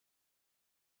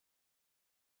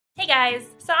Hey guys!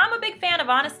 So I'm a big fan of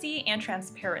honesty and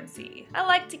transparency. I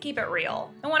like to keep it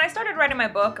real. And when I started writing my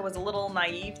book, I was a little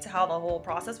naive to how the whole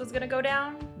process was gonna go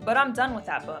down. But I'm done with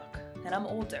that book, and I'm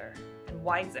older, and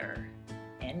wiser,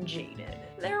 and jaded.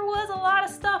 There was a lot of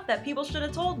stuff that people should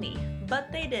have told me,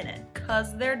 but they didn't,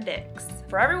 cause they're dicks.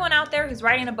 For everyone out there who's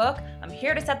writing a book, I'm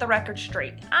here to set the record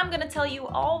straight. I'm gonna tell you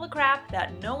all the crap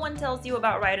that no one tells you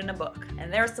about writing a book.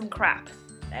 And there's some crap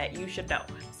that you should know.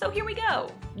 So here we go.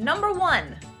 Number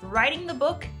 1, writing the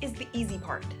book is the easy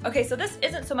part. Okay, so this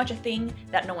isn't so much a thing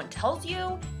that no one tells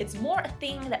you, it's more a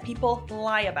thing that people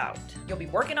lie about. You'll be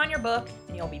working on your book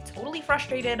and you'll be totally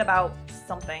frustrated about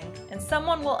something, and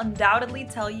someone will undoubtedly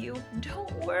tell you,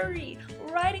 don't worry,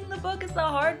 writing the book is the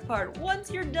hard part. Once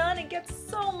you're done, it gets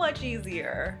so much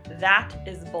easier. That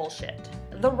is bullshit.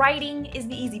 The writing is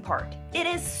the easy part. It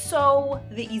is so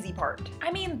the easy part.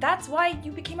 I mean, that's why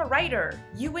you became a writer.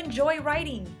 You enjoy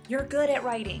writing. You're good at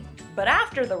writing. But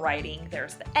after the writing,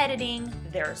 there's the editing,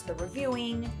 there's the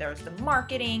reviewing, there's the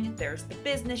marketing, there's the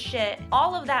business shit.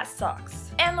 All of that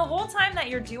sucks. And the whole time that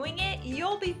you're doing it,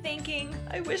 you'll be thinking,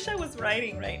 I wish I was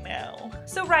writing right now.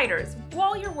 So writers,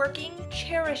 while you're working,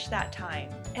 cherish that time.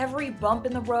 Every bump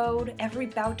in the road, every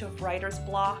bout of writer's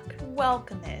block,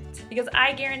 welcome it. Because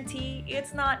I guarantee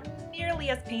it's not nearly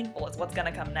as painful as what's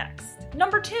gonna come next.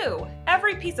 Number 2,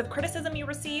 every piece of criticism you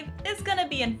receive is gonna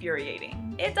be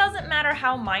infuriating. It doesn't matter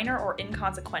how minor or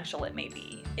inconsequential it may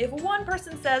be. If one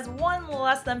person says one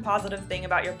less than positive thing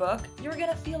about your book, you're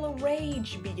gonna feel a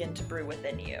rage begin to brew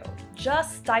within you.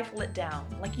 Just stifle it down,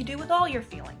 like you do with all your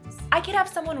feelings. I could have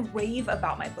someone rave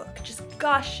about my book, just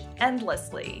gush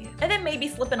endlessly, and then maybe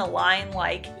slip in a line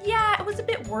like, yeah, it was a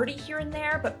bit wordy here and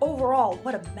there, but overall,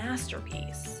 what a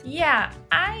masterpiece. Yeah,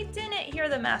 I didn't hear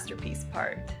the masterpiece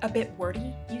part. A bit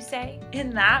wordy, you say?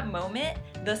 In that moment,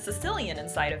 the Sicilian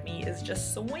inside of me is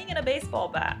just swinging a baseball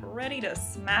bat, ready to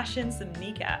smash in some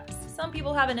kneecaps. Some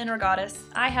people have an inner goddess.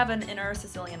 I have an inner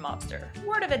Sicilian mobster.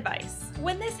 Word of advice.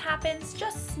 When this happens,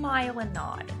 just smile and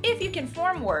nod. If you can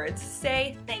form words,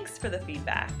 say thanks for the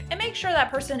feedback. And make sure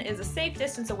that person is a safe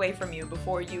distance away from you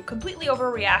before you completely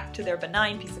overreact to their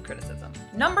benign piece of criticism.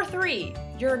 Number 3,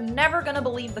 you're never gonna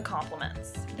believe the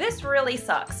compliments. This really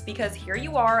sucks because here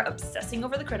you are obsessing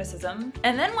over the criticism,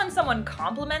 and then when someone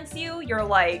compliments you, you're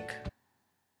like,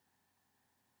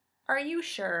 are you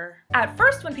sure? At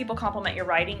first, when people compliment your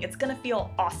writing, it's gonna feel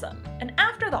awesome. And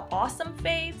after the awesome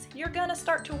fades, you're gonna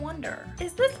start to wonder,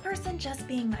 is this person just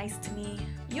being nice to me?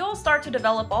 You'll start to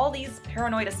develop all these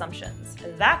paranoid assumptions.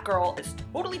 That girl is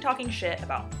totally talking shit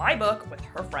about my book with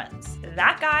her friends.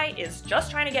 That guy is just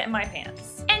trying to get in my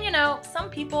pants. And you know, some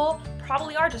people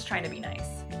probably are just trying to be nice.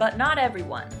 But not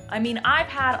everyone. I mean, I've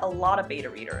had a lot of beta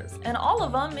readers, and all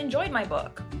of them enjoyed my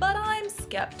book. But I'm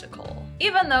skeptical.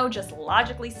 Even though, just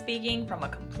logically speaking, from a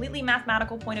completely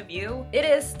mathematical point of view, it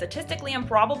is statistically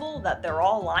improbable that they're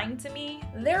all lying to me,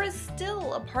 there is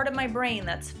still a part of my brain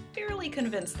that's fairly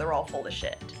convinced they're all full of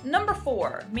shit. Number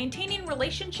 4, maintaining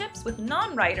relationships with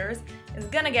non-writers is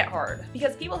gonna get hard,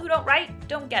 because people who don't write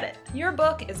don't get it. Your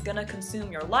book is gonna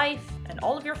consume your life and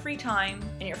all of your free time,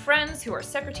 and your friends who are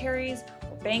secretaries,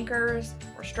 bankers,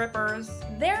 or strippers,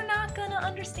 they're not gonna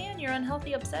understand your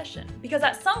unhealthy obsession. Because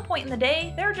at some point in the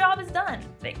day, their job is done.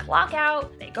 They clock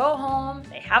out, they go home,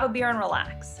 they have a beer and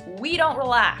relax. We don't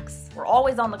relax. We're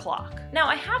always on the clock. Now,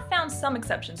 I have found some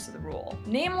exceptions to the rule,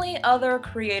 namely other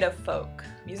creative folk.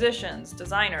 Musicians,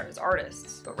 designers,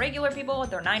 artists. But regular people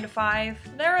with their 9 to 5,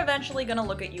 they're eventually gonna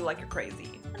look at you like you're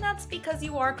crazy. And that's because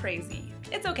you are crazy.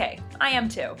 It's okay, I am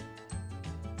too.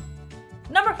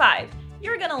 Number 5.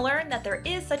 You're gonna learn that there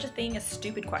is such a thing as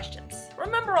stupid questions.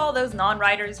 Remember all those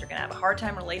non-writers you're gonna have a hard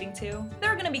time relating to?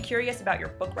 They're gonna be curious about your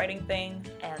book writing thing,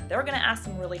 and they're gonna ask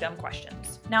some really dumb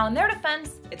questions. Now, in their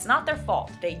defense, it's not their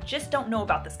fault. They just don't know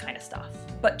about this kind of stuff.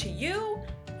 But to you,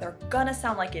 they're gonna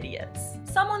sound like idiots.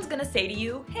 Someone's gonna say to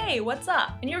you, hey, what's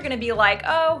up? And you're gonna be like,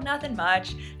 oh, nothing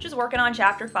much, just working on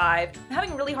chapter 5. I'm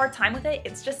having a really hard time with it,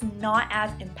 it's just not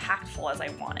as impactful as I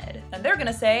wanted. And they're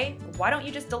gonna say, why don't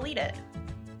you just delete it?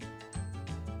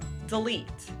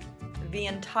 Delete the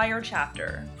entire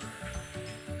chapter.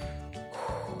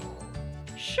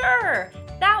 Sure,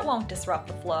 that won't disrupt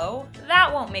the flow.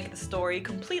 That won't make the story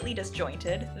completely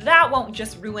disjointed. That won't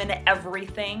just ruin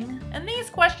everything. And these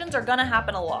questions are gonna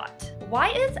happen a lot.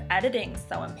 Why is editing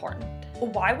so important?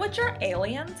 Why would your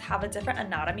aliens have a different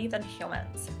anatomy than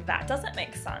humans? That doesn't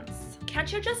make sense.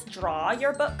 Can't you just draw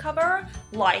your book cover,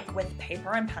 like with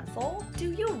paper and pencil?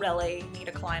 Do you really need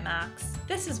a climax?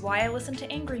 This is why I listen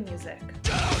to angry music.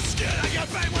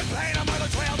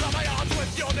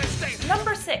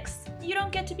 Number 6. You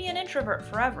don't get to be an introvert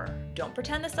forever. Don't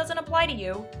pretend this doesn't apply to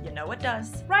you. You know it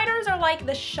does. Writers are like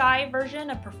the shy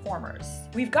version of performers.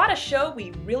 We've got a show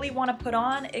we really want to put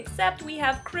on, except we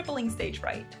have crippling stage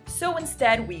fright. So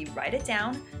instead, we write it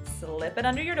down, slip it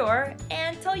under your door,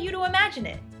 and tell you to imagine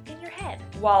it in your head,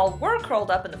 while we're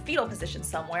curled up in the fetal position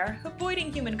somewhere,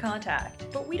 avoiding human contact.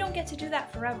 But we don't get to do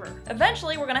that forever.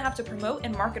 Eventually, we're gonna have to promote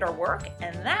and market our work,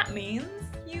 and that means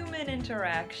human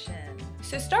interaction.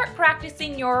 So start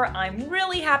practicing your "I'm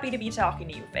really happy to be talking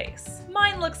to you" face.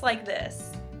 Mine looks like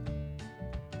this.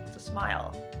 It's a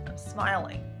smile. I'm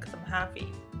smiling because I'm happy.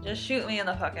 Just shoot me in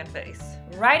the fucking face.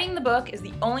 Writing the book is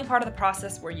the only part of the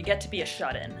process where you get to be a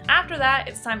shut-in. After that,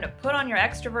 it's time to put on your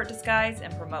extrovert disguise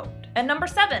and promote. And number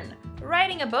 7,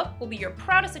 writing a book will be your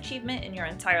proudest achievement in your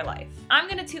entire life. I'm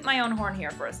gonna toot my own horn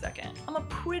here for a second. I'm a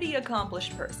pretty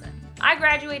accomplished person. I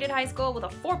graduated high school with a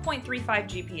 4.35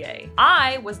 GPA.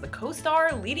 I was the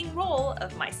co-star leading role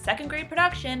of my 2nd grade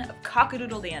production of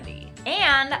Cock-a-Doodle Dandy.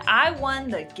 And I won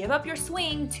the Give Up Your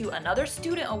Swing to Another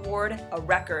Student Award a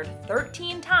record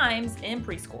 13 times in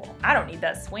preschool. I don't need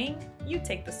that swing, you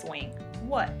take the swing.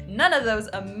 What? None of those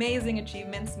amazing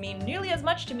achievements mean nearly as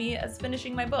much to me as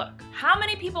finishing my book. How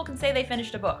many people can say they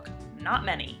finished a book? Not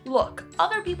many. Look,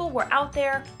 other people were out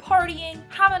there partying,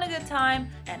 having a good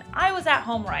time, and I was at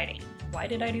home writing. Why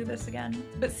did I do this again?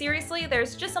 But seriously,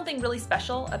 there's just something really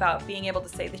special about being able to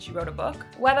say that you wrote a book.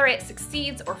 Whether it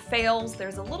succeeds or fails,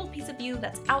 there's a little piece of you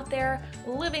that's out there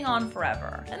living on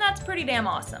forever. And that's pretty damn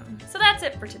awesome. So that's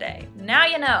it for today. Now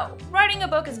you know, writing a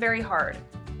book is very hard,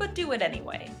 but do it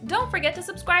anyway. Don't forget to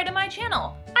subscribe to my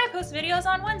channel. I post videos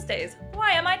on Wednesdays.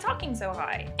 Why am I talking so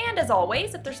high? And as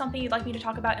always, if there's something you'd like me to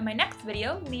talk about in my next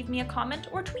video, leave me a comment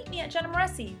or tweet me at Jenna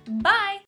Moreci. Bye!